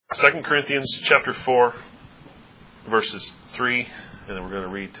2 Corinthians chapter 4, verses 3, and then we're going to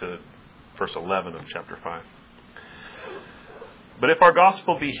read to verse 11 of chapter 5. But if our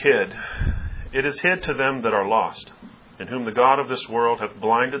gospel be hid, it is hid to them that are lost, in whom the God of this world hath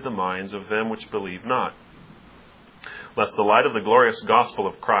blinded the minds of them which believe not, lest the light of the glorious gospel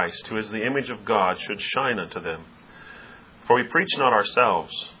of Christ, who is the image of God, should shine unto them. For we preach not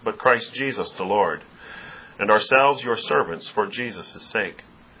ourselves, but Christ Jesus the Lord, and ourselves your servants for Jesus' sake.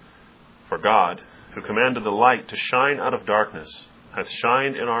 For God, who commanded the light to shine out of darkness, hath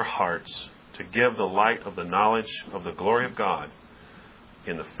shined in our hearts to give the light of the knowledge of the glory of God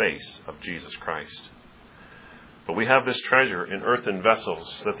in the face of Jesus Christ. But we have this treasure in earthen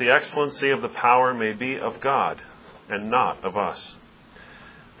vessels, that the excellency of the power may be of God, and not of us.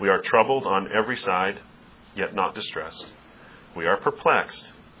 We are troubled on every side, yet not distressed. We are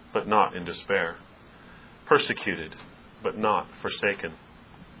perplexed, but not in despair. Persecuted, but not forsaken.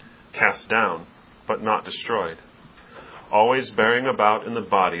 Cast down, but not destroyed. Always bearing about in the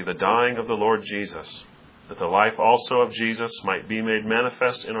body the dying of the Lord Jesus, that the life also of Jesus might be made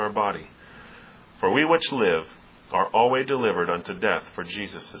manifest in our body. For we which live are always delivered unto death for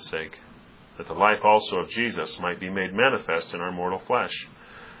Jesus' sake, that the life also of Jesus might be made manifest in our mortal flesh.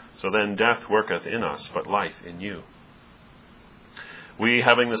 So then death worketh in us, but life in you. We,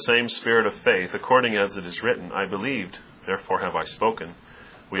 having the same spirit of faith, according as it is written, I believed, therefore have I spoken.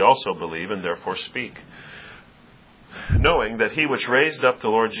 We also believe, and therefore speak, knowing that he which raised up the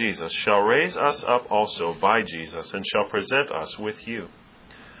Lord Jesus shall raise us up also by Jesus, and shall present us with you.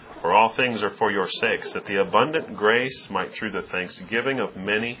 For all things are for your sakes, that the abundant grace might through the thanksgiving of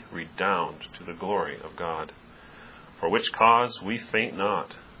many redound to the glory of God. For which cause we faint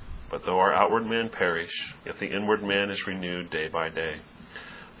not, but though our outward man perish, yet the inward man is renewed day by day.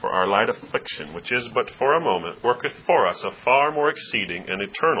 For our light affliction, which is but for a moment, worketh for us a far more exceeding and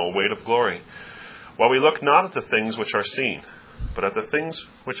eternal weight of glory, while we look not at the things which are seen, but at the things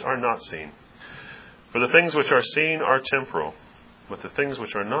which are not seen. For the things which are seen are temporal, but the things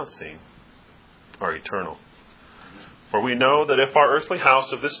which are not seen are eternal. For we know that if our earthly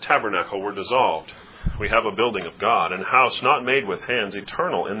house of this tabernacle were dissolved, we have a building of God, and a house not made with hands,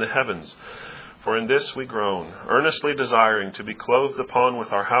 eternal in the heavens. For in this we groan, earnestly desiring to be clothed upon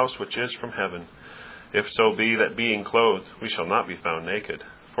with our house which is from heaven, if so be that being clothed we shall not be found naked.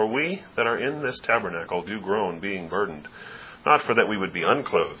 For we that are in this tabernacle do groan, being burdened, not for that we would be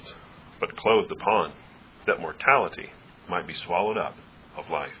unclothed, but clothed upon, that mortality might be swallowed up of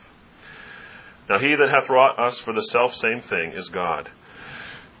life. Now he that hath wrought us for the selfsame thing is God,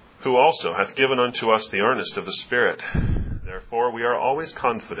 who also hath given unto us the earnest of the Spirit. Therefore we are always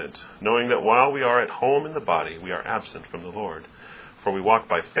confident, knowing that while we are at home in the body, we are absent from the Lord. For we walk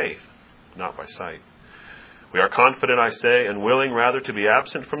by faith, not by sight. We are confident, I say, and willing rather to be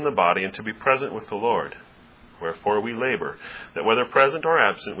absent from the body and to be present with the Lord. Wherefore we labor, that whether present or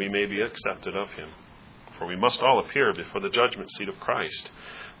absent we may be accepted of him. For we must all appear before the judgment seat of Christ,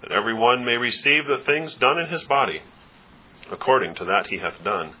 that every one may receive the things done in his body, according to that he hath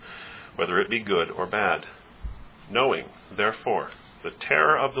done, whether it be good or bad. Knowing, therefore, the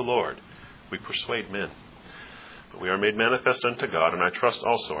terror of the Lord, we persuade men. But we are made manifest unto God, and I trust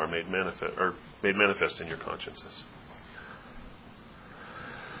also are made manifest in your consciences.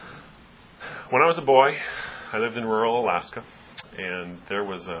 When I was a boy, I lived in rural Alaska, and there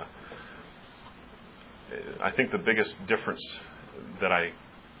was I think the biggest difference that I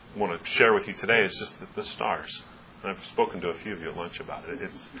want to share with you today is just the stars. I've spoken to a few of you at lunch about it.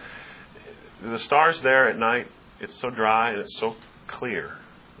 It's the stars there at night. It's so dry and it's so clear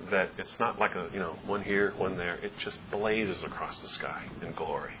that it's not like one here, one there. It just blazes across the sky in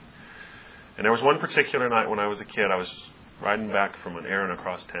glory. And there was one particular night when I was a kid. I was riding back from an errand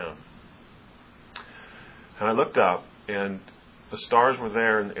across town, and I looked up, and the stars were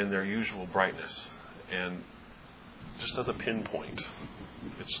there in their usual brightness, and just as a pinpoint,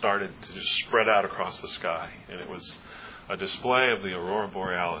 it started to just spread out across the sky, and it was a display of the aurora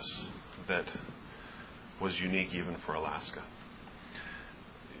borealis that was unique even for Alaska.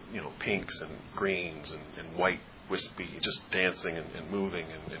 Pinks and greens and white wispy, just dancing and moving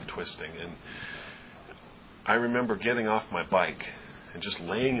and twisting. And I remember getting off my bike and just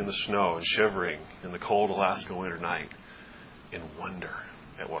laying in the snow and shivering in the cold Alaska winter night in wonder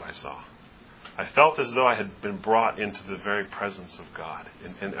at what I saw. I felt as though I had been brought into the very presence of God,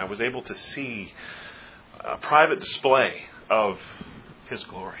 and I was able to see a private display of his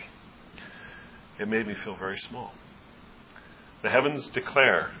glory. It made me feel very small. The heavens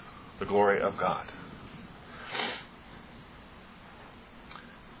declare the glory of God.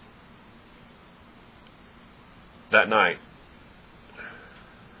 That night,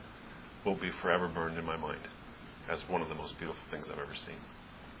 will be forever burned in my mind as one of the most beautiful things I've ever seen.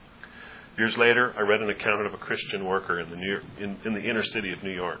 Years later, I read an account of a Christian worker in the inner city of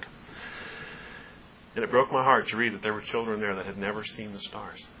New York. And it broke my heart to read that there were children there that had never seen the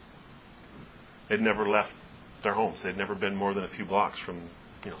stars. They'd never left their homes. They'd never been more than a few blocks from,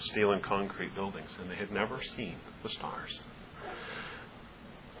 steel and concrete buildings, and they had never seen the stars.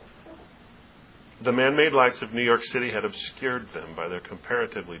 The man-made lights of New York City had obscured them by their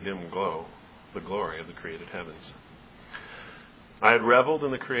comparatively dim glow, the glory of the created heavens. I had reveled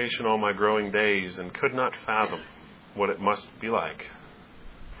in the creation all my growing days and could not fathom what it must be like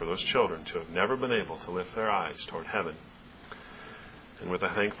for those children to have never been able to lift their eyes toward heaven. And with a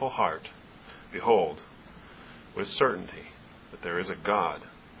thankful heart, behold, with certainty, that there is a God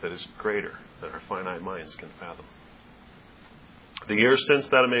that is greater than our finite minds can fathom. The years since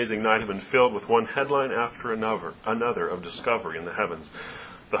that amazing night have been filled with one headline after another of discovery in the heavens.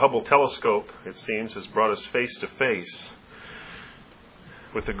 The Hubble telescope, it seems, has brought us face to face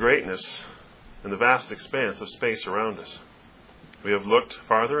with the greatness and the vast expanse of space around us. We have looked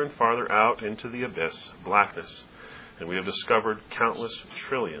farther and farther out into the abyss, blackness, and we have discovered countless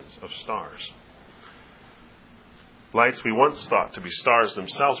trillions of stars. Lights we once thought to be stars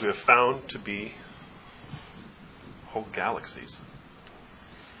themselves, we have found to be whole galaxies.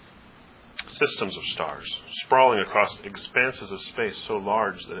 Systems of stars, sprawling across expanses of space so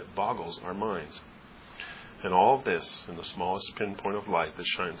large that it boggles our minds. And all of this in the smallest pinpoint of light that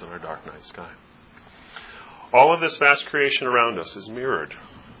shines on our dark night sky. All of this vast creation around us is mirrored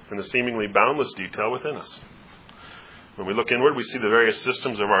in the seemingly boundless detail within us. When we look inward, we see the various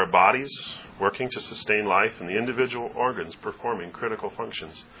systems of our bodies working to sustain life and the individual organs performing critical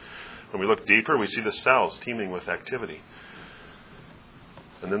functions. When we look deeper, we see the cells teeming with activity.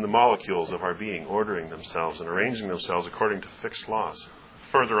 And then the molecules of our being ordering themselves and arranging themselves according to fixed laws.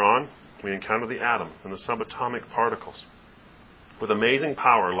 Further on, we encounter the atom and the subatomic particles. With amazing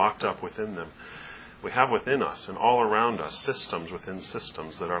power locked up within them, we have within us and all around us systems within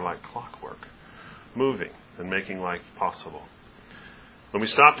systems that are like clockwork, moving and making life possible. When we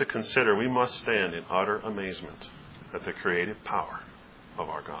stop to consider, we must stand in utter amazement at the creative power of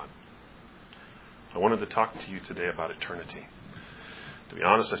our God. I wanted to talk to you today about eternity. To be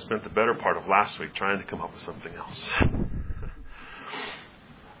honest, I spent the better part of last week trying to come up with something else.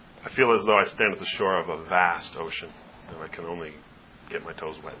 I feel as though I stand at the shore of a vast ocean and I can only get my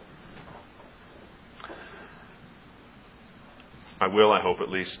toes wet. I will, I hope, at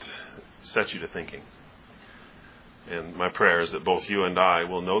least set you to thinking. And my prayer is that both you and I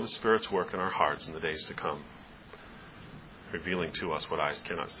will know the Spirit's work in our hearts in the days to come, revealing to us what eyes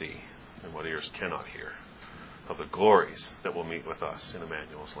cannot see and what ears cannot hear, of the glories that will meet with us in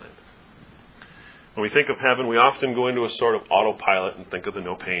Emmanuel's land. When we think of heaven, we often go into a sort of autopilot and think of the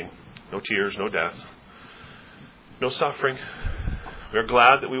no pain, no tears, no death, no suffering. We are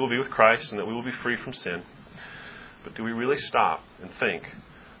glad that we will be with Christ and that we will be free from sin. But do we really stop and think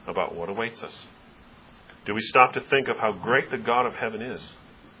about what awaits us? Do we stop to think of how great the God of heaven is,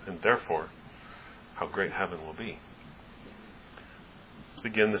 and therefore how great heaven will be? Let's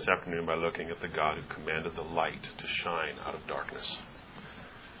begin this afternoon by looking at the God who commanded the light to shine out of darkness.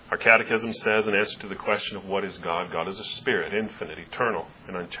 Our catechism says, in answer to the question of what is God, God is a spirit, infinite, eternal,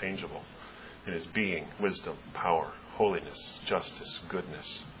 and unchangeable in his being, wisdom, power, holiness, justice,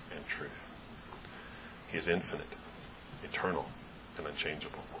 goodness, and truth. He is infinite, eternal, and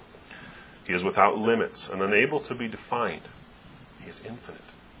unchangeable. He is without limits and unable to be defined. He is infinite.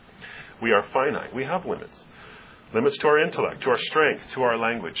 We are finite. We have limits. Limits to our intellect, to our strength, to our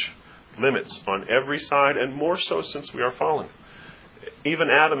language. Limits on every side, and more so since we are fallen. Even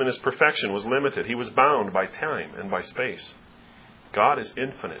Adam in his perfection was limited. He was bound by time and by space. God is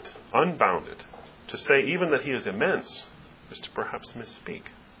infinite, unbounded. To say even that he is immense is to perhaps misspeak.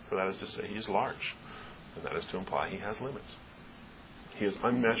 For that is to say he is large. And that is to imply he has limits. He is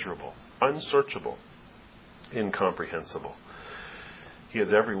unmeasurable, unsearchable, incomprehensible. He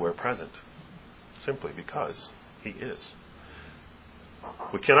is everywhere present, simply because he is.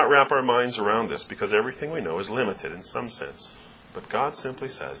 We cannot wrap our minds around this because everything we know is limited in some sense. But God simply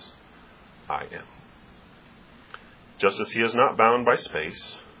says, I am. Just as he is not bound by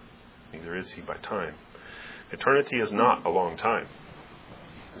space, neither is he by time. Eternity is not a long time.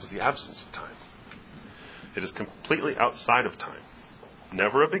 It is the absence of time. It is completely outside of time.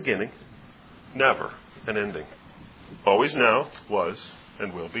 Never a beginning, never an ending. Always now, was,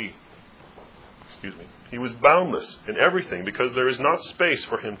 and will be. He was boundless in everything because there is not space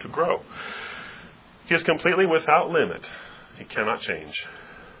for him to grow. He is completely without limit. He cannot change.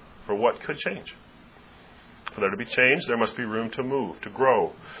 For what could change? For there to be change, there must be room to move, to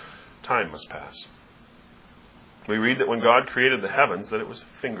grow, time must pass. We read that when God created the heavens, that it was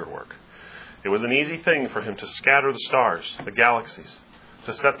finger work. It was an easy thing for him to scatter the stars, the galaxies,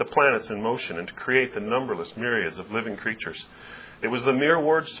 to set the planets in motion, and to create the numberless myriads of living creatures. It was the mere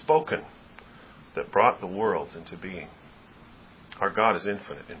word spoken that brought the worlds into being. Our God is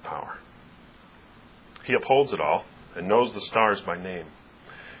infinite in power. He upholds it all and knows the stars by name.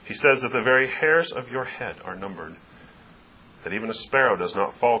 He says that the very hairs of your head are numbered, that even a sparrow does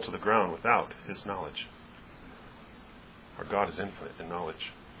not fall to the ground without his knowledge. Our God is infinite in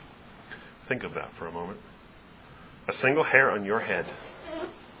knowledge. Think of that for a moment. A single hair on your head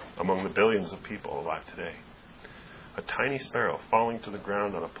among the billions of people alive today. A tiny sparrow falling to the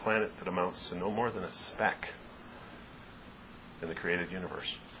ground on a planet that amounts to no more than a speck in the created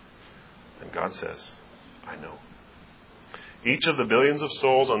universe. And God says, I know. Each of the billions of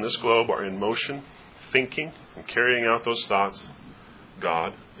souls on this globe are in motion, thinking, and carrying out those thoughts.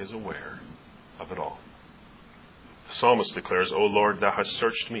 God is aware of it all. The psalmist declares, O Lord, thou hast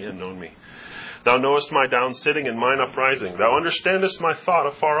searched me and known me. Thou knowest my down sitting and mine uprising. Thou understandest my thought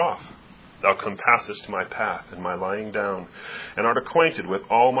afar off. Thou compassest my path and my lying down, and art acquainted with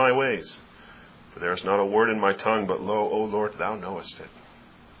all my ways. For there is not a word in my tongue, but lo, O Lord, thou knowest it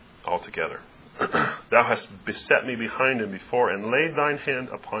altogether. Thou hast beset me behind and before, and laid thine hand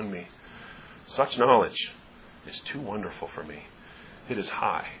upon me. Such knowledge is too wonderful for me. It is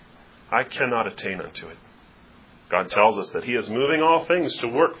high. I cannot attain unto it. God tells us that he is moving all things to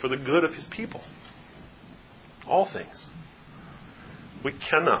work for the good of his people. All things. We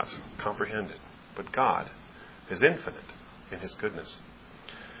cannot comprehend it, but God is infinite in his goodness.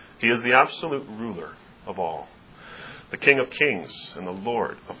 He is the absolute ruler of all, the King of kings and the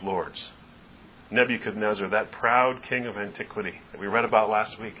Lord of lords. Nebuchadnezzar, that proud king of antiquity that we read about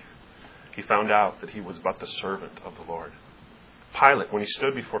last week, he found out that he was but the servant of the Lord. Pilate, when he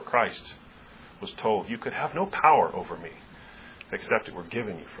stood before Christ, was told, you could have no power over me except it were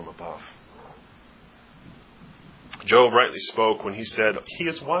given you from above. Job rightly spoke when he said, he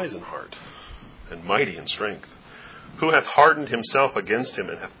is wise in heart and mighty in strength, who hath hardened himself against him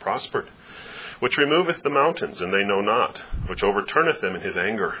and hath prospered, which removeth the mountains, and they know not, which overturneth them in his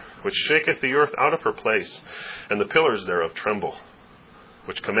anger, which shaketh the earth out of her place, and the pillars thereof tremble,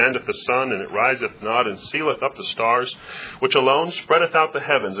 which commandeth the sun, and it riseth not, and sealeth up the stars, which alone spreadeth out the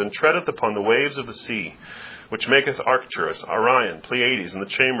heavens, and treadeth upon the waves of the sea, which maketh Arcturus, Orion, Pleiades, and the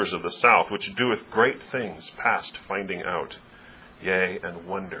chambers of the south, which doeth great things past finding out, yea, and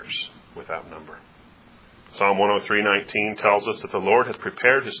wonders without number. Psalm 103:19 tells us that the Lord hath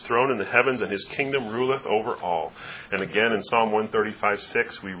prepared his throne in the heavens, and his kingdom ruleth over all. And again in Psalm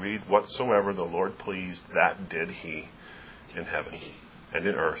 135:6 we read, whatsoever the Lord pleased, that did he in heaven and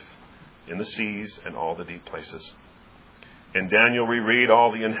in earth, in the seas and all the deep places. In Daniel we read,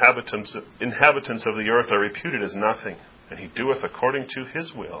 all the inhabitants of the earth are reputed as nothing, and he doeth according to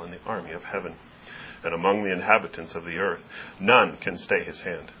his will in the army of heaven. And among the inhabitants of the earth none can stay his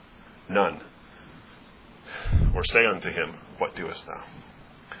hand, none, or say unto him, what doest thou?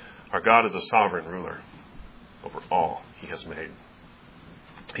 Our God is a sovereign ruler over all he has made.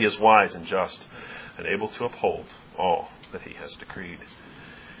 He is wise and just and able to uphold all that he has decreed.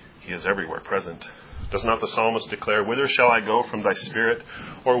 He is everywhere present. Does not the psalmist declare, whither shall I go from thy spirit,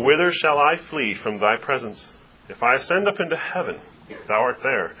 or whither shall I flee from thy presence? If I ascend up into heaven, thou art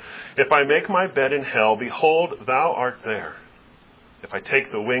there. If I make my bed in hell, behold, thou art there. If I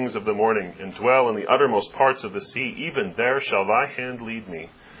take the wings of the morning and dwell in the uttermost parts of the sea, even there shall thy hand lead me,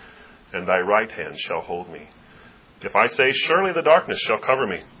 and thy right hand shall hold me. If I say, surely the darkness shall cover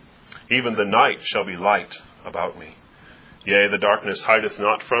me, even the night shall be light about me. Yea, the darkness hideth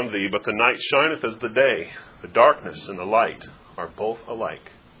not from thee, but the night shineth as the day. The darkness and the light are both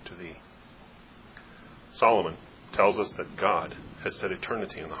alike to thee. Solomon tells us that God has set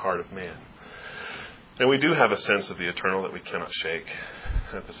eternity in the heart of man. And we do have a sense of the eternal that we cannot shake.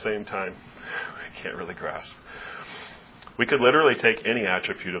 At the same time, we can't really grasp. We could literally take any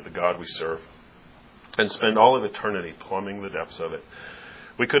attribute of the God we serve and spend all of eternity plumbing the depths of it.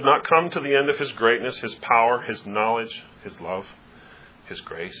 We could not come to the end of his greatness, his power, his knowledge, his love, his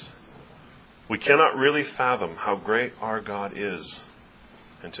grace. We cannot really fathom how great our God is.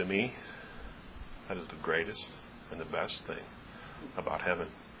 And to me, that is the greatest and the best thing about heaven.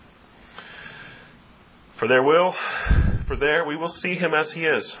 For there we will see him as he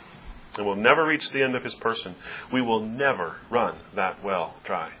is, and will never reach the end of his person. We will never run that well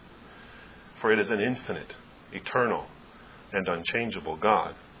dry. For it is an infinite, eternal, and unchangeable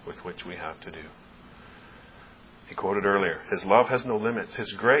God with which we have to do. He quoted earlier, his love has no limits,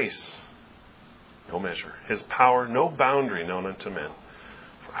 his grace no measure, his power no boundary known unto men.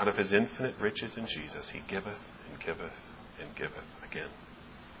 out of his infinite riches in Jesus, he giveth and giveth and giveth again.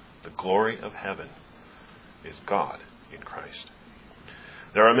 The glory of heaven is God in Christ.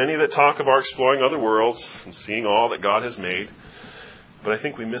 There are many that talk of our exploring other worlds and seeing all that God has made, but I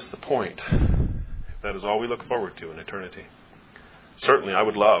think we miss the point. That is all we look forward to in eternity. Certainly, I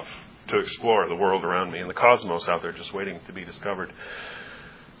would love to explore the world around me and the cosmos out there just waiting to be discovered.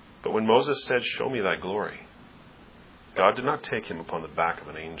 But when Moses said, "Show me thy glory," God did not take him upon the back of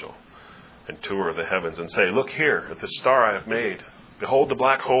an angel and tour the heavens and say, "Look here at the star I have made. Behold the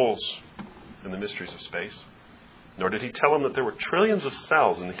black holes and the mysteries of space." Nor did he tell him that there were trillions of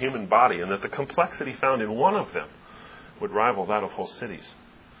cells in the human body and that the complexity found in one of them would rival that of whole cities.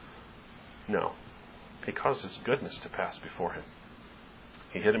 No. He caused his goodness to pass before him.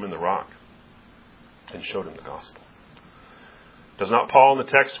 He hid him in the rock and showed him the gospel. Does not Paul in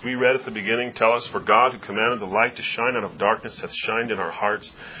the text we read at the beginning tell us, "For God, who commanded the light to shine out of darkness, hath shined in our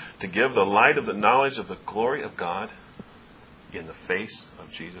hearts to give the light of the knowledge of the glory of God in the face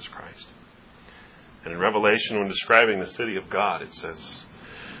of Jesus Christ"? And in Revelation, when describing the city of God, it says,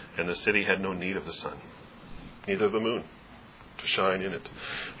 "And the city had no need of the sun, neither of the moon, to shine in it.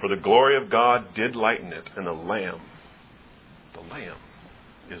 For the glory of God did lighten it, and the Lamb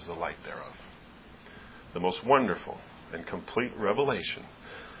is the light thereof." The most wonderful and complete revelation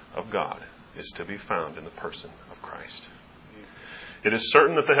of God is to be found in the person of Christ. It is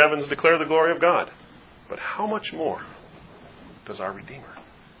certain that the heavens declare the glory of God, but how much more does our Redeemer?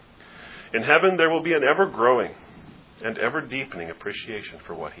 In heaven there will be an ever-growing and ever-deepening appreciation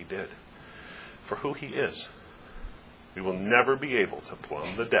for what he did, for who he is. We will never be able to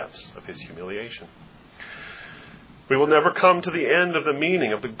plumb the depths of his humiliation. We will never come to the end of the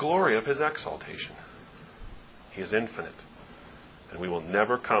meaning of the glory of his exaltation. He is infinite, and we will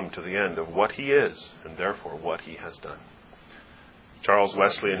never come to the end of what he is, and therefore what he has done. Charles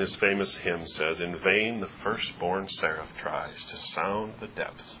Wesley in his famous hymn says, "In vain the firstborn seraph tries to sound the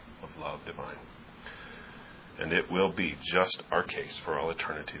depths of love divine." And it will be just our case for all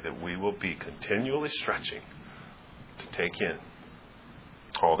eternity, that we will be continually stretching to take in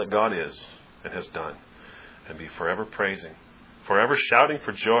all that God is and has done, and be forever praising, forever shouting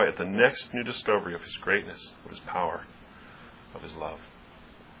for joy at the next new discovery of his greatness, of his power, of his love.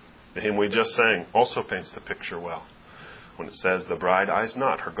 The hymn we just sang also paints the picture well, when it says, "The bride eyes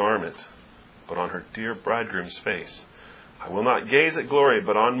not her garment, but on her dear bridegroom's face. I will not gaze at glory,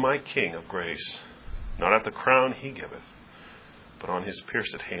 but on my King of grace. Not at the crown he giveth, but on his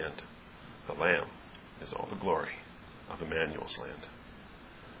pierced hand. The Lamb is all the glory of Emmanuel's land."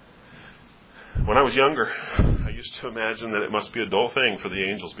 When I was younger, I used to imagine that it must be a dull thing for the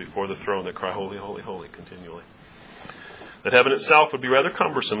angels before the throne that cry, "Holy, holy, holy," continually. That heaven itself would be rather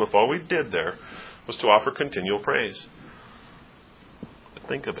cumbersome if all we did there was to offer continual praise. But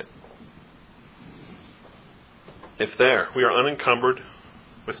think of it. If there we are unencumbered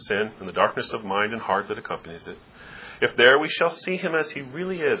with sin and the darkness of mind and heart that accompanies it, if there we shall see him as he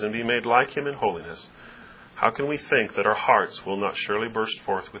really is and be made like him in holiness, how can we think that our hearts will not surely burst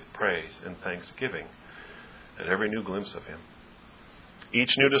forth with praise and thanksgiving at every new glimpse of him?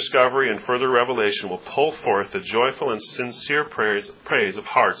 Each new discovery and further revelation will pull forth the joyful and sincere praise of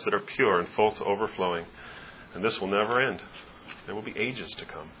hearts that are pure and full to overflowing. And this will never end. There will be ages to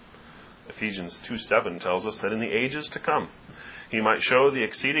come. Ephesians 2:7 tells us that in the ages to come, he might show the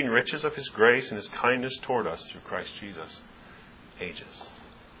exceeding riches of his grace and his kindness toward us through Christ Jesus. Ages.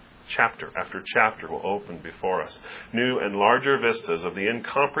 Chapter after chapter will open before us new and larger vistas of the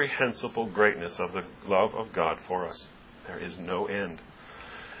incomprehensible greatness of the love of God for us. There is no end.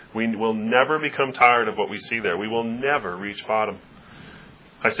 We will never become tired of what we see there. We will never reach bottom.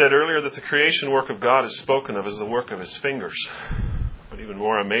 I said earlier that the creation work of God is spoken of as the work of his fingers. But even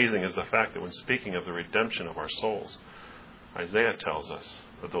more amazing is the fact that when speaking of the redemption of our souls, Isaiah tells us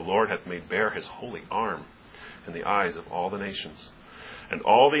that the Lord hath made bare his holy arm in the eyes of all the nations, and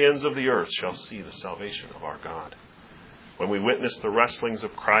all the ends of the earth shall see the salvation of our God. When we witness the wrestlings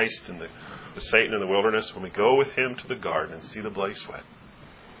of Christ and the Satan in the wilderness, when we go with him to the garden and see the bloody sweat,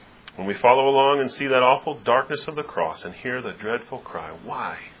 when we follow along and see that awful darkness of the cross and hear the dreadful cry,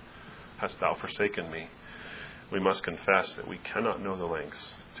 "Why hast thou forsaken me?" we must confess that we cannot know the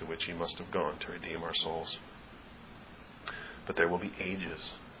lengths to which he must have gone to redeem our souls. But there will be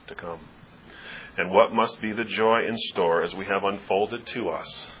ages to come. And what must be the joy in store as we have unfolded to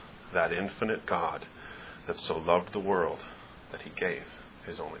us that infinite God that so loved the world that he gave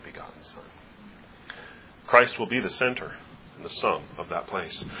his only begotten Son. Christ will be the center and the sum of that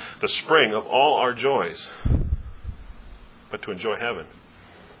place, the spring of all our joys. But to enjoy heaven,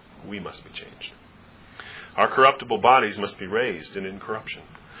 we must be changed. Our corruptible bodies must be raised in incorruption.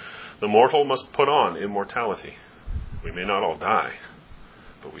 The mortal must put on immortality. We may not all die,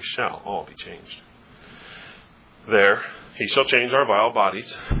 but we shall all be changed. There he shall change our vile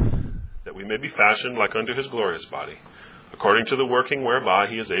bodies, that we may be fashioned like unto his glorious body, according to the working whereby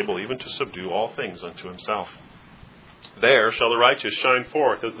he is able even to subdue all things unto himself. There shall the righteous shine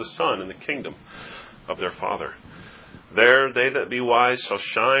forth as the sun in the kingdom of their Father. There they that be wise shall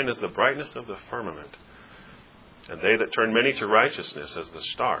shine as the brightness of the firmament, and they that turn many to righteousness as the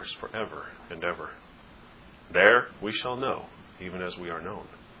stars forever and ever. There we shall know, even as we are known.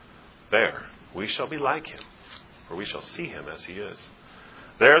 There we shall be like him, for we shall see him as he is.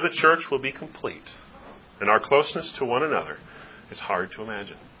 There the church will be complete, and our closeness to one another is hard to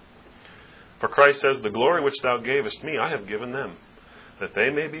imagine. For Christ says, the glory which thou gavest me I have given them, that they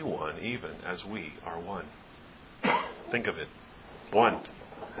may be one, even as we are one. Think of it. One,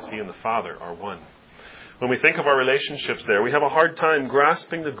 as he and the Father are one. When we think of our relationships there, we have a hard time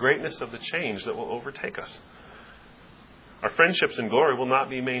grasping the greatness of the change that will overtake us. Our friendships in glory will not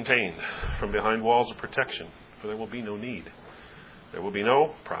be maintained from behind walls of protection, for there will be no need. There will be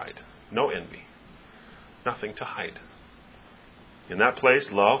no pride, no envy, nothing to hide. In that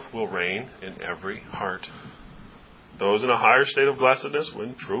place, love will reign in every heart. Those in a higher state of blessedness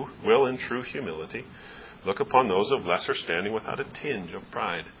will in true humility look upon those of lesser standing without a tinge of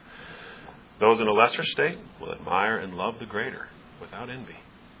pride. Those in a lesser state will admire and love the greater without envy.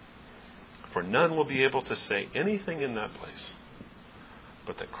 For none will be able to say anything in that place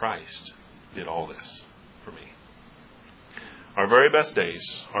but that Christ did all this for me. Our very best days,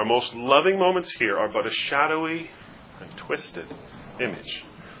 our most loving moments here are but a shadowy and twisted image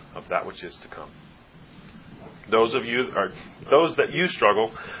of that which is to come. Those that you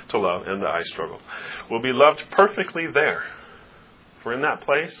struggle to love and that I struggle will be loved perfectly there. For in that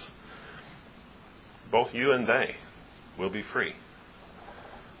place, both you and they will be free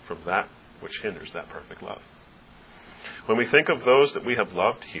from that which hinders that perfect love. When we think of those that we have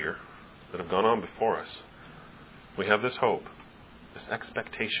loved here, that have gone on before us, we have this hope, this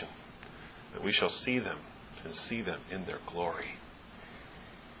expectation that we shall see them and see them in their glory.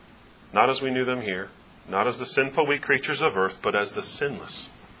 Not as we knew them here, not as the sinful weak creatures of earth, but as the sinless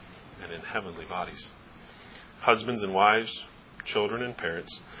and in heavenly bodies. Husbands and wives, children and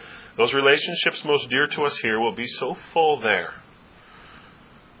parents, those relationships most dear to us here will be so full there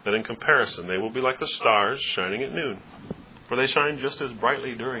that in comparison they will be like the stars shining at noon, for they shine just as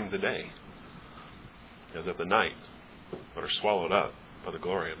brightly during the day as at the night, but are swallowed up by the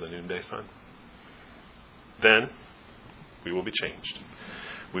glory of the noonday sun. Then we will be changed.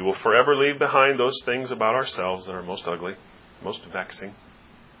 We will forever leave behind those things about ourselves that are most ugly, most vexing,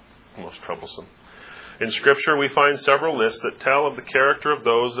 most troublesome. In Scripture, we find several lists that tell of the character of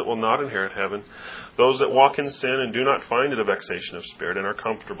those that will not inherit heaven, those that walk in sin and do not find it a vexation of spirit and are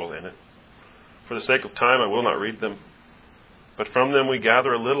comfortable in it. For the sake of time, I will not read them, but from them we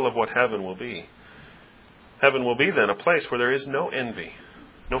gather a little of what heaven will be. Heaven will be then a place where there is no envy,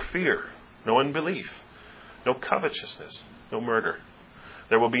 no fear, no unbelief, no covetousness, no murder.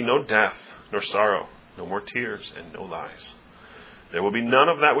 There will be no death, nor sorrow, no more tears, and no lies. There will be none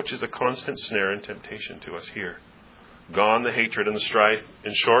of that which is a constant snare and temptation to us here. Gone the hatred and the strife.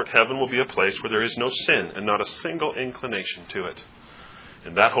 In short, heaven will be a place where there is no sin and not a single inclination to it.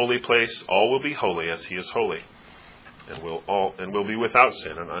 In that holy place, all will be holy as he is holy, and will be without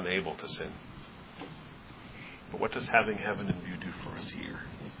sin and unable to sin. But what does having heaven in view do for us here?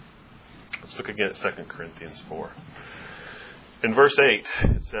 Let's look again at 2 Corinthians 4. In verse 8,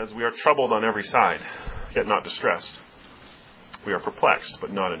 it says, we are troubled on every side, yet not distressed. We are perplexed,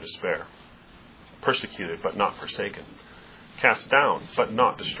 but not in despair. Persecuted, but not forsaken. Cast down, but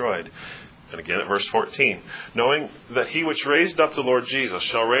not destroyed. And again at verse 14, knowing that he which raised up the Lord Jesus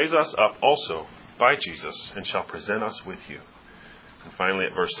shall raise us up also by Jesus, and shall present us with you. And finally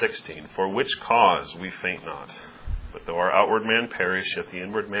at verse 16, for which cause we faint not. But though our outward man perish, yet the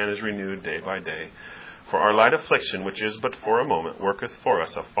inward man is renewed day by day. For our light affliction, which is but for a moment, worketh for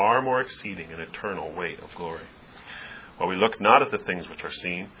us a far more exceeding and eternal weight of glory. While we look not at the things which are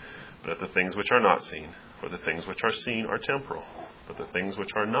seen, but at the things which are not seen. For the things which are seen are temporal, but the things which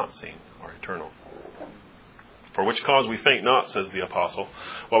are not seen are eternal. For which cause we faint not, says the apostle.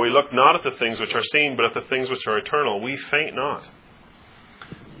 While we look not at the things which are seen, but at the things which are eternal, we faint not.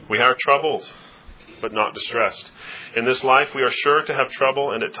 We are troubled, but not distressed. In this life we are sure to have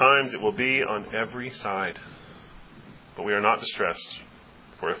trouble, and at times it will be on every side. But we are not distressed,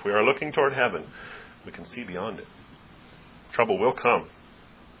 for if we are looking toward heaven, we can see beyond it. Trouble will come,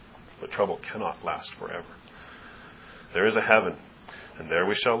 but trouble cannot last forever. There is a heaven, and there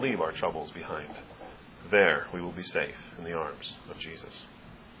we shall leave our troubles behind. There we will be safe in the arms of Jesus.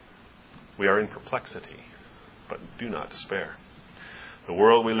 We are in perplexity, but do not despair. The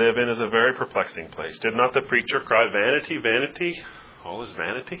world we live in is a very perplexing place. Did not the preacher cry, "Vanity, vanity, all is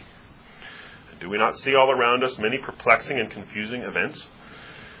vanity"? And do we not see all around us many perplexing and confusing events?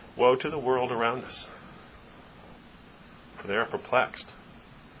 Woe to the world around us, for they are perplexed,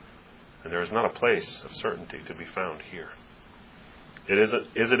 and there is not a place of certainty to be found here. Is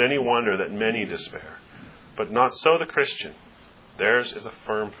it any wonder that many despair? But not so the Christian. Theirs is a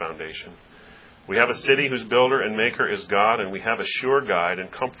firm foundation. We have a city whose builder and maker is God, and we have a sure guide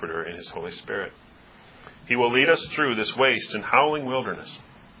and comforter in His Holy Spirit. He will lead us through this waste and howling wilderness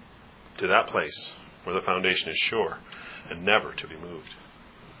to that place where the foundation is sure and never to be moved.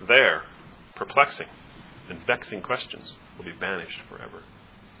 There, perplexing and vexing questions will be banished forever.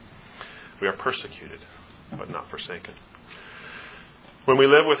 We are persecuted, but not forsaken. When we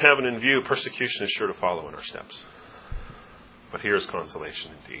live with heaven in view, persecution is sure to follow in our steps. But here is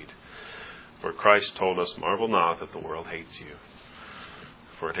consolation indeed. For Christ told us, "Marvel not that the world hates you,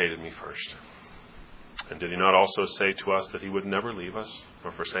 for it hated me first." And did He not also say to us that He would never leave us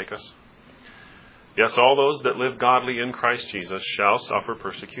nor forsake us? Yes, all those that live godly in Christ Jesus shall suffer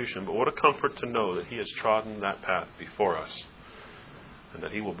persecution, but what a comfort to know that He has trodden that path before us, and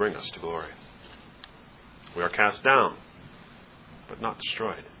that He will bring us to glory. We are cast down, but not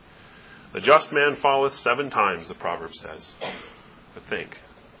destroyed. The just man falleth 7 times, the proverb says. But think,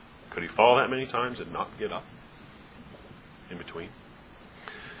 could he fall that many times and not get up in between?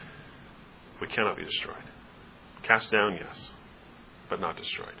 We cannot be destroyed. Cast down, yes, but not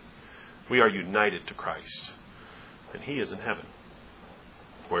destroyed. We are united to Christ, and He is in heaven.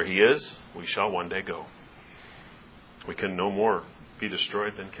 Where He is, we shall one day go. We can no more be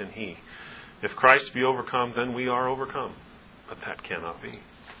destroyed than can He. If Christ be overcome, then we are overcome. But that cannot be.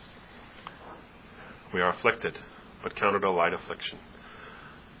 We are afflicted, but count it a light affliction.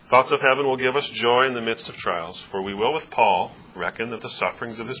 Thoughts of heaven will give us joy in the midst of trials, for we will, with Paul, reckon that the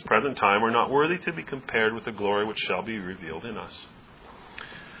sufferings of this present time are not worthy to be compared with the glory which shall be revealed in us.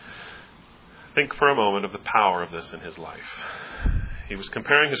 Think for a moment of the power of this in his life. He was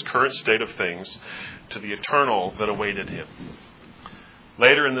comparing his current state of things to the eternal that awaited him.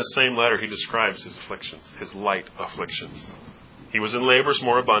 Later in this same letter, he describes his afflictions, his light afflictions. He was in labors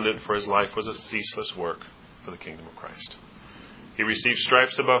more abundant, for his life was a ceaseless work for the kingdom of Christ. He received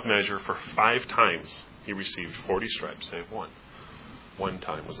stripes above measure. For 5 times he received 40 stripes, save one. 1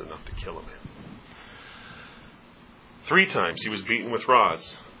 time was enough to kill a man. 3 times he was beaten with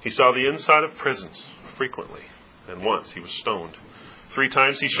rods. He saw the inside of prisons frequently, and once he was stoned. 3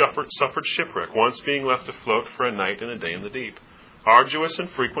 times he suffered shipwreck, once being left afloat for a night and a day in the deep. Arduous and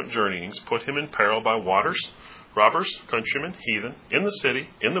frequent journeyings put him in peril by waters, robbers, countrymen, heathen, in the city,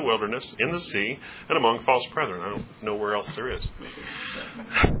 in the wilderness, in the sea, and among false brethren. I don't know where else there is.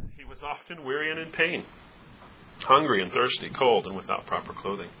 He was often weary and in pain, hungry and thirsty, cold and without proper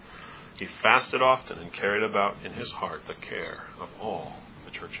clothing. He fasted often and carried about in his heart the care of all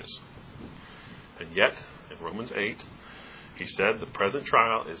the churches. And yet, in Romans 8, he said the present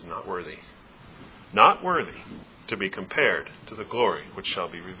trial is not worthy to be compared to the glory which shall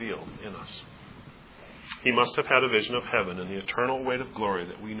be revealed in us. He must have had a vision of heaven and the eternal weight of glory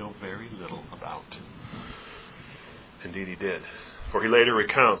that we know very little about. Indeed he did. For he later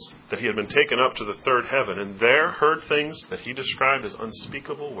recounts that he had been taken up to the 3rd heaven and there heard things that he described as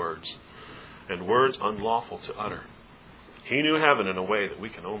unspeakable words and words unlawful to utter. He knew heaven in a way that we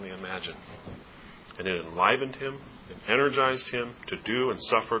can only imagine. And it enlivened him and energized him to do and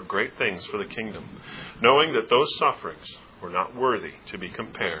suffer great things for the kingdom, knowing that those sufferings were not worthy to be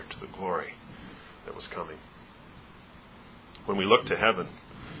compared to the glory that was coming. When we look to heaven,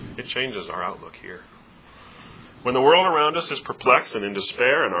 it changes our outlook here. When the world around us is perplexed and in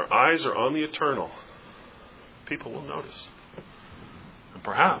despair and our eyes are on the eternal, people will notice. And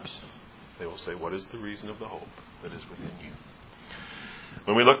perhaps they will say, "What is the reason of the hope that is within you?"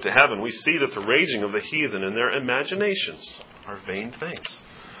 When we look to heaven, we see that the raging of the heathen and their imaginations are vain things.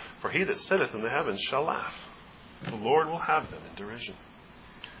 For he that sitteth in the heavens shall laugh. The Lord will have them in derision.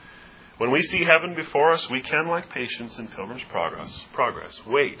 When we see heaven before us, we can, like patience in Pilgrim's Progress,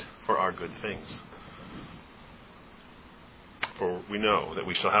 wait for our good things. For we know that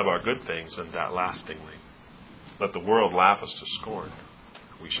we shall have our good things, and that lastingly. Let the world laugh us to scorn.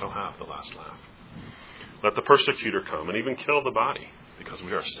 We shall have the last laugh. Let the persecutor come and even kill the body, because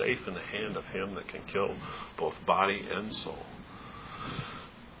we are safe in the hand of him that can kill both body and soul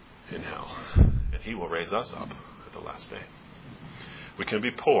in hell. And he will raise us up at the last day. We can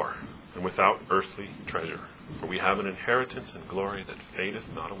be poor and without earthly treasure, for we have an inheritance in glory that fadeth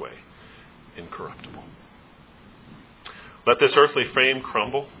not away, incorruptible. Let this earthly frame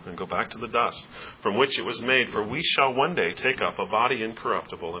crumble and go back to the dust from which it was made, for we shall one day take up a body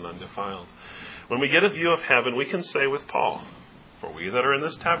incorruptible and undefiled. When we get a view of heaven, we can say with Paul, for we that are in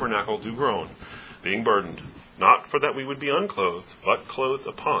this tabernacle do groan, being burdened, not for that we would be unclothed, but clothed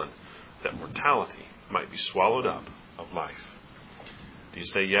upon, that mortality might be swallowed up of life. Do you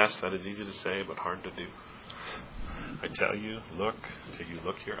say yes? That is easy to say, but hard to do. I tell you, look till you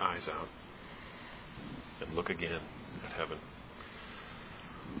look your eyes out, and look again at heaven.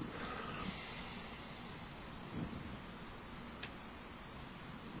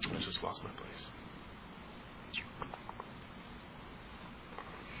 I just lost my place.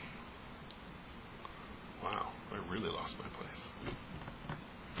 Wow, I really lost my place.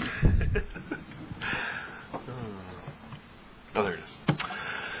 Oh, there it is.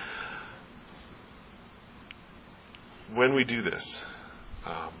 When we do this,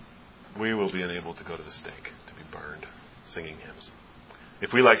 we will be unable to go to the stake, to be burned, singing hymns.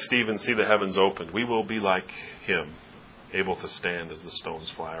 If we, like Stephen, see the heavens opened, we will be like him, able to stand as the stones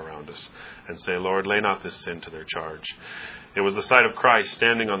fly around us and say, Lord, lay not this sin to their charge. It was the sight of Christ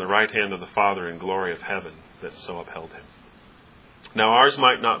standing on the right hand of the Father in glory of heaven that so upheld him. Now ours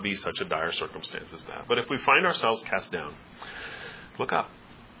might not be such a dire circumstance as that, but if we find ourselves cast down, look up,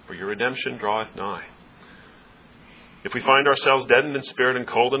 for your redemption draweth nigh. If we find ourselves deadened in spirit and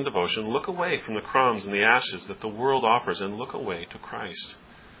cold in devotion, look away from the crumbs and the ashes that the world offers and look away to Christ.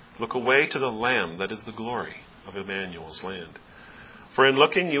 Look away to the Lamb that is the glory of Emmanuel's land. For in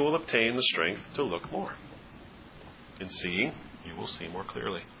looking you will obtain the strength to look more. In seeing, you will see more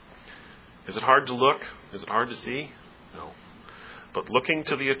clearly. Is it hard to look? Is it hard to see? No. But looking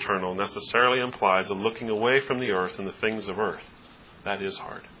to the eternal necessarily implies a looking away from the earth and the things of earth. That is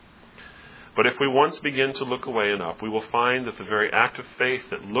hard. But if we once begin to look away and up, we will find that the very act of faith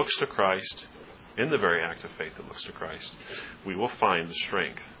that looks to Christ, in the very act of faith that looks to Christ, we will find the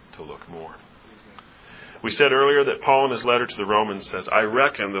strength to look more. We said earlier that Paul in his letter to the Romans says, I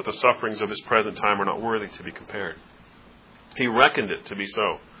reckon that the sufferings of his present time are not worthy to be compared. He reckoned it to be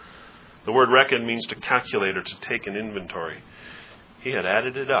so. The word reckon means to calculate or to take an inventory. He had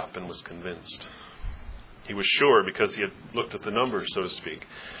added it up and was convinced. He was sure because he had looked at the numbers, so to speak.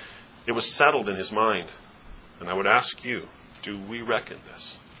 It was settled in his mind. And I would ask you, do we reckon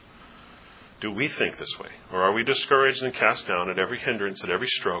this? Do we think this way? Or are we discouraged and cast down at every hindrance, at every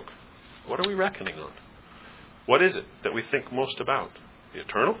stroke? What are we reckoning on? What is it that we think most about? The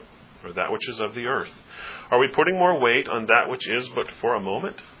eternal or that which is of the earth? Are we putting more weight on that which is but for a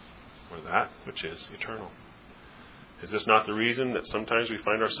moment or that which is eternal? Is this not the reason that sometimes we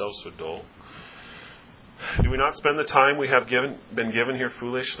find ourselves so dull? Do we not spend the time we have been given here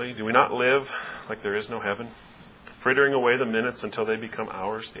foolishly? Do we not live like there is no heaven? Frittering away the minutes until they become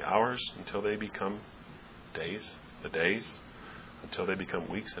hours, the hours until they become days, the days until they become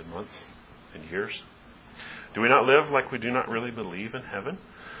weeks and months and years? Do we not live like we do not really believe in heaven?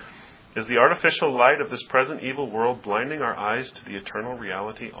 Is the artificial light of this present evil world blinding our eyes to the eternal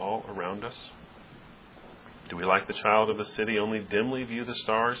reality all around us? Do we, like the child of the city, only dimly view the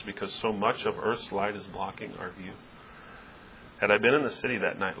stars because so much of earth's light is blocking our view? Had I been in the city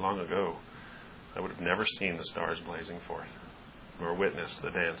that night long ago, I would have never seen the stars blazing forth, nor witnessed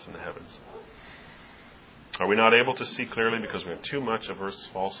the dance in the heavens. Are we not able to see clearly because we have too much of earth's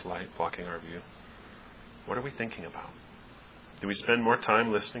false light blocking our view? What are we thinking about? Do we spend more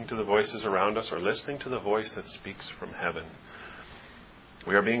time listening to the voices around us or listening to the voice that speaks from heaven?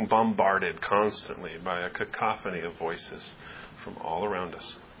 We are being bombarded constantly by a cacophony of voices from all around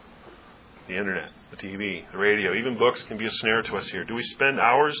us. The internet, the TV, the radio, even books can be a snare to us here. Do we spend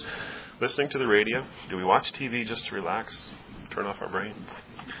hours listening to the radio? Do we watch TV just to relax, turn off our brain?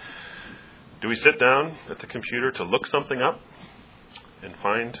 Do we sit down at the computer to look something up and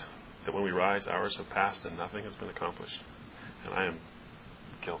find that when we rise, hours have passed and nothing has been accomplished? And I am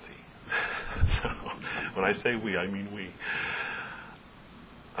guilty. So when I say we, I mean we.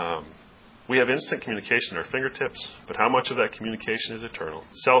 We have instant communication at our fingertips, but how much of that communication is eternal?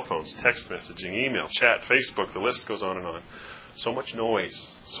 Cell phones, text messaging, email, chat, Facebook, the list goes on and on. So much noise,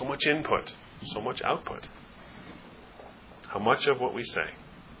 so much input, so much output. How much of what we say,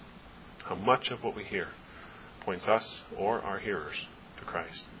 how much of what we hear points us or our hearers to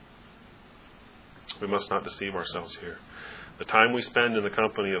Christ? We must not deceive ourselves here. The time we spend in the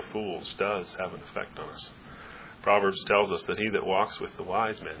company of fools does have an effect on us. Proverbs tells us that he that walks with the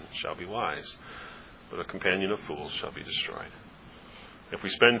wise men shall be wise, but a companion of fools shall be destroyed. If we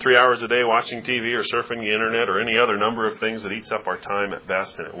spend 3 hours a day watching TV or surfing the internet or any other number of things that eats up our time at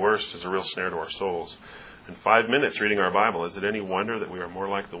best and at worst is a real snare to our souls, and 5 minutes reading our Bible, is it any wonder that we are more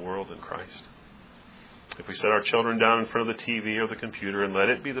like the world than Christ? If we set our children down in front of the TV or the computer and let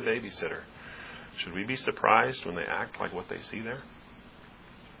it be the babysitter, should we be surprised when they act like what they see there?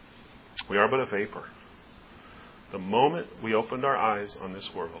 We are but a vapor. The moment we opened our eyes on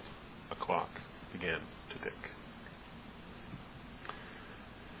this world, a clock began to tick.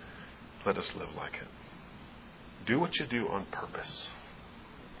 Let us live like it. Do what you do on purpose.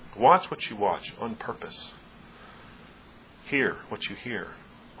 Watch what you watch on purpose. Hear what you hear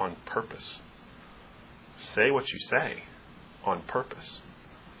on purpose. Say what you say on purpose.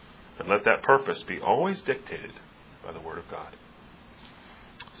 And let that purpose be always dictated by the Word of God.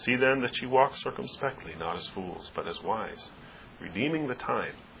 See then that you walk circumspectly, not as fools, but as wise, redeeming the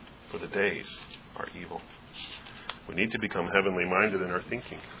time, for the days are evil. We need to become heavenly minded in our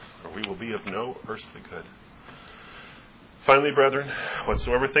thinking, or we will be of no earthly good. Finally, brethren,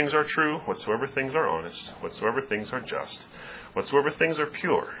 whatsoever things are true, whatsoever things are honest, whatsoever things are just, whatsoever things are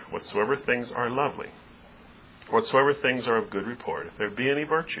pure, whatsoever things are lovely, whatsoever things are of good report, if there be any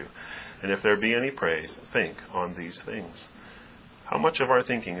virtue, and if there be any praise, think on these things. How much of our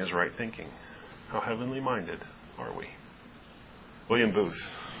thinking is right thinking? How heavenly minded are we? William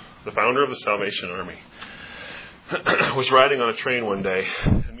Booth, the founder of the Salvation Army, was riding on a train one day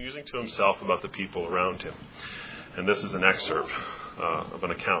and musing to himself about the people around him. And this is an excerpt of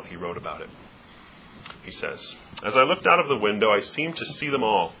an account he wrote about it. He says, "As I looked out of the window, I seemed to see them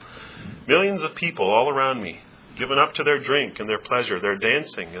all. Millions of people all around me, given up to their drink and their pleasure, their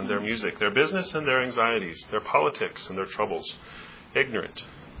dancing and their music, their business and their anxieties, their politics and their troubles. Ignorant,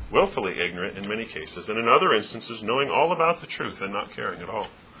 willfully ignorant in many cases, and in other instances knowing all about the truth and not caring at all.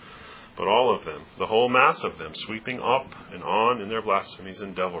 But all of them, the whole mass of them, sweeping up and on in their blasphemies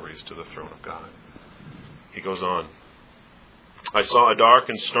and devilries to the throne of God." He goes on, "I saw a dark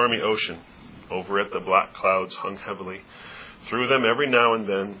and stormy ocean. Over it the black clouds hung heavily. Through them every now and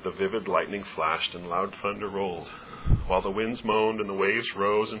then the vivid lightning flashed and loud thunder rolled, while the winds moaned and the waves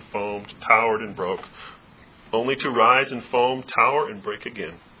rose and foamed, towered and broke, only to rise and foam, tower and break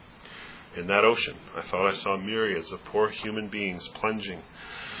again. In that ocean I thought I saw myriads of poor human beings plunging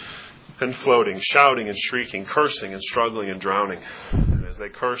and floating, shouting and shrieking, cursing and struggling and drowning. And as they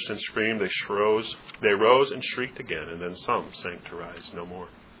cursed and screamed, they rose and shrieked again, and then some sank to rise no more."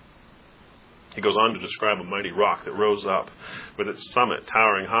 He goes on to describe a mighty rock that rose up, with its summit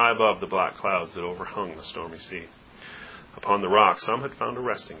towering high above the black clouds that overhung the stormy sea. Upon the rock some had found a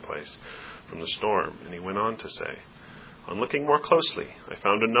resting place from the storm, and he went on to say, "On looking more closely, I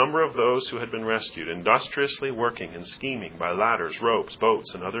found a number of those who had been rescued, industriously working and scheming by ladders, ropes,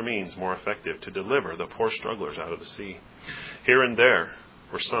 boats, and other means more effective to deliver the poor strugglers out of the sea. Here and there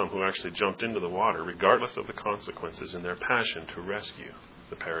were some who actually jumped into the water, regardless of the consequences, in their passion to rescue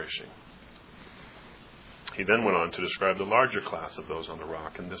the perishing." He then went on to describe the larger class of those on the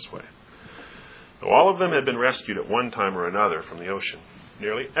rock in this way. "Though all of them had been rescued at one time or another from the ocean,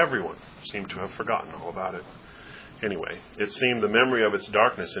 nearly everyone seemed to have forgotten all about it. Anyway, it seemed the memory of its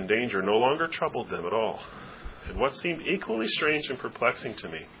darkness and danger no longer troubled them at all. And what seemed equally strange and perplexing to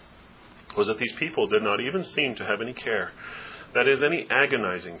me was that these people did not even seem to have any care, that is, any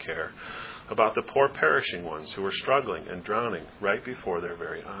agonizing care, about the poor perishing ones who were struggling and drowning right before their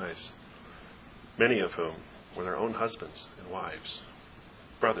very eyes, many of whom were their own husbands and wives,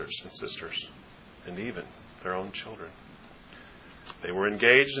 brothers and sisters, and even their own children. They were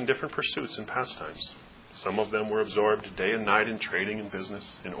engaged in different pursuits and pastimes. Some of them were absorbed day and night in trading and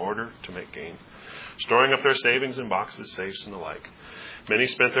business in order to make gain, storing up their savings in boxes, safes, and the like. Many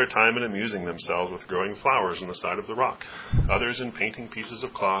spent their time in amusing themselves with growing flowers on the side of the rock, others in painting pieces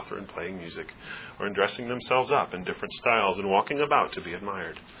of cloth or in playing music, or in dressing themselves up in different styles and walking about to be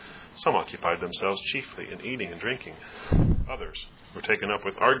admired. Some occupied themselves chiefly in eating and drinking. Others were taken up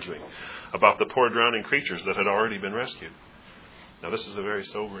with arguing about the poor drowning creatures that had already been rescued." Now this is a very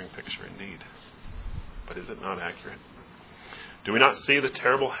sobering picture indeed. But is it not accurate? Do we not see the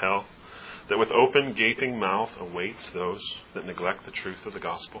terrible hell that with open, gaping mouth awaits those that neglect the truth of the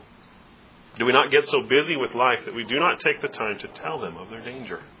gospel? Do we not get so busy with life that we do not take the time to tell them of their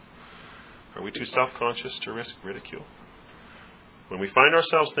danger? Are we too self-conscious to risk ridicule? When we find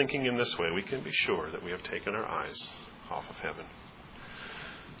ourselves thinking in this way, we can be sure that we have taken our eyes off of heaven.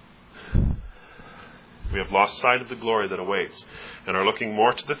 We have lost sight of the glory that awaits and are looking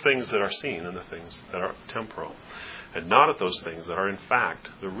more to the things that are seen than the things that are temporal, and not at those things that are in fact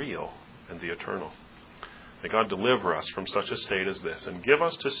the real and the eternal. May God deliver us from such a state as this and give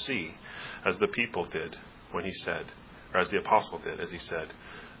us to see as the people did when he said, or as the apostle did as he said,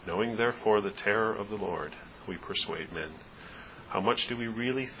 "Knowing therefore the terror of the Lord, we persuade men." How much do we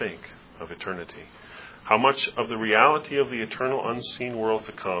really think of eternity? How much of the reality of the eternal unseen world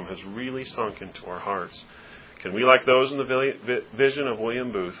to come has really sunk into our hearts? Can we, like those in the vision of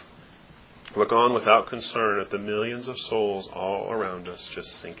William Booth, look on without concern at the millions of souls all around us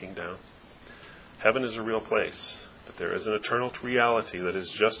just sinking down? Heaven is a real place, but there is an eternal reality that is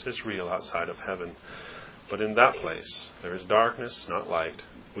just as real outside of heaven. But in that place, there is darkness, not light,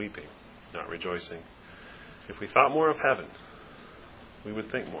 weeping, not rejoicing. If we thought more of heaven, we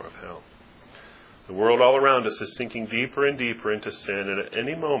would think more of hell. The world all around us is sinking deeper and deeper into sin, and at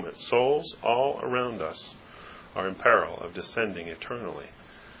any moment, souls all around us are in peril of descending eternally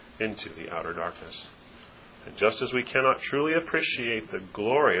into the outer darkness. And just as we cannot truly appreciate the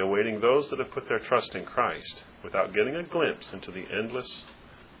glory awaiting those that have put their trust in Christ without getting a glimpse into the endless,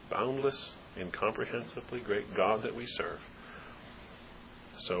 boundless, incomprehensibly great God that we serve,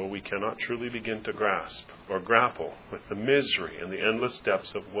 so we cannot truly begin to grasp or grapple with the misery and the endless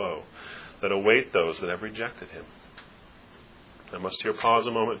depths of woe that await those that have rejected Him. I must here pause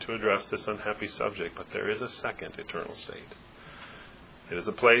a moment to address this unhappy subject, but there is a second eternal state. It is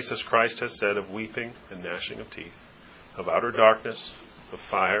a place, as Christ has said, of weeping and gnashing of teeth, of outer darkness, of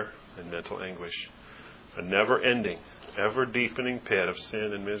fire and mental anguish, a never-ending, ever-deepening pit of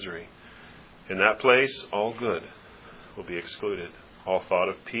sin and misery. In that place, all good will be excluded. All thought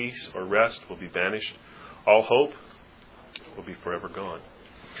of peace or rest will be banished. All hope will be forever gone.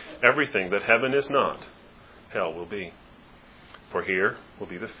 Everything that heaven is not, hell will be. For here will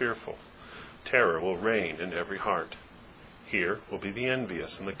be the fearful. Terror will reign in every heart. Here will be the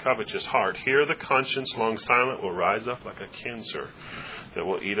envious and the covetous heart. Here the conscience long silent will rise up like a cancer that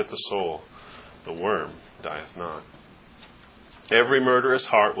will eat at the soul. The worm dieth not. Every murderous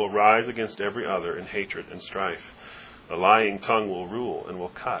heart will rise against every other in hatred and strife. The lying tongue will rule and will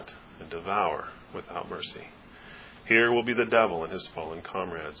cut and devour without mercy. Here will be the devil and his fallen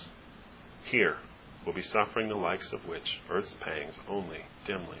comrades. Here will be suffering the likes of which earth's pangs only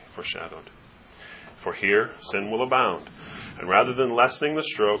dimly foreshadowed. For here sin will abound, and rather than lessening the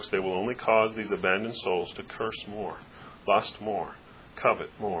strokes, they will only cause these abandoned souls to curse more, lust more, covet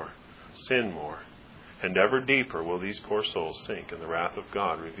more, sin more, and ever deeper will these poor souls sink in the wrath of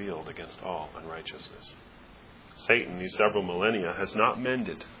God revealed against all unrighteousness. Satan, these several millennia, has not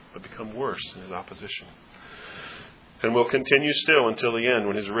mended, but become worse in his opposition, and will continue still until the end,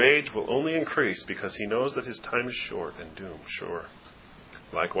 when his rage will only increase because he knows that his time is short and doom sure.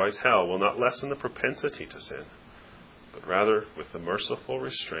 Likewise, hell will not lessen the propensity to sin, but rather, with the merciful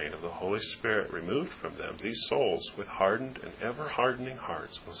restraint of the Holy Spirit removed from them, these souls with hardened and ever-hardening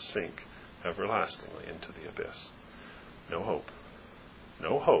hearts will sink everlastingly into the abyss. No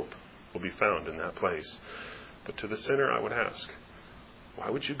hope will be found in that place. But to the sinner I would ask, why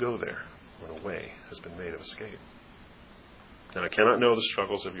would you go there when a way has been made of escape? And I cannot know the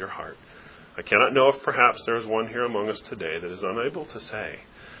struggles of your heart. I cannot know if perhaps there is one here among us today that is unable to say,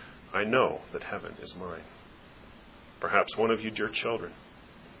 I know that heaven is mine. Perhaps one of you, dear children,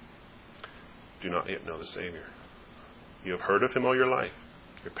 do not yet know the Savior. You have heard of Him all your life.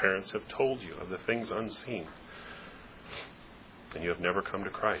 Your parents have told you of the things unseen. And you have never come to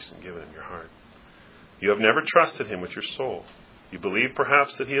Christ and given Him your heart. You have never trusted Him with your soul. You believe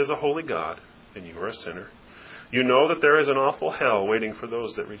perhaps that He is a holy God and you are a sinner. You know that there is an awful hell waiting for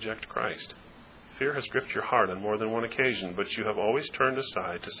those that reject Christ. Fear has gripped your heart on more than one occasion, but you have always turned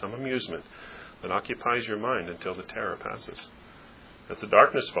aside to some amusement that occupies your mind until the terror passes. As the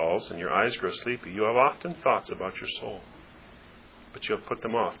darkness falls and your eyes grow sleepy, you have often thoughts about your soul, but you have put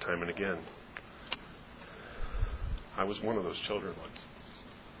them off time and again. I was one of those children once.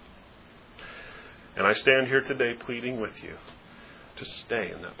 And I stand here today pleading with you to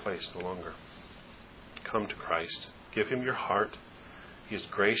stay in that place no longer. Come to Christ. Give Him your heart. He is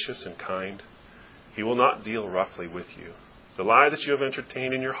gracious and kind. He will not deal roughly with you. The lie that you have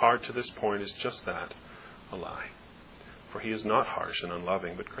entertained in your heart to this point is just that, a lie. For He is not harsh and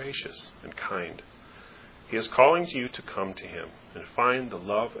unloving, but gracious and kind. He is calling you to come to Him and find the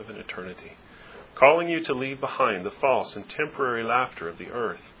love of an eternity, calling you to leave behind the false and temporary laughter of the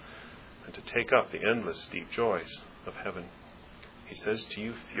earth and to take up the endless deep joys of heaven. He says to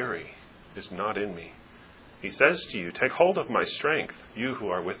you, fury is not in me. He says to you, take hold of my strength, you who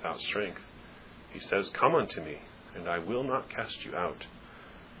are without strength. He says, come unto me, and I will not cast you out.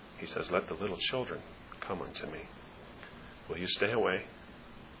 He says, let the little children come unto me. Will you stay away?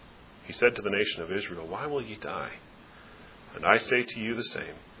 He said to the nation of Israel, why will ye die? And I say to you the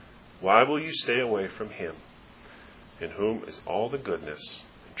same. Why will you stay away from Him, in whom is all the goodness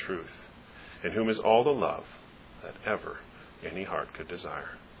and truth, in whom is all the love that ever any heart could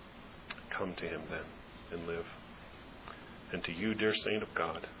desire? Come to Him then and live. And to you, dear saint of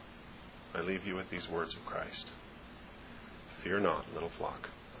God, I leave you with these words of Christ. Fear not, little flock,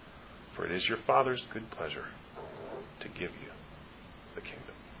 for it is your Father's good pleasure to give you the kingdom.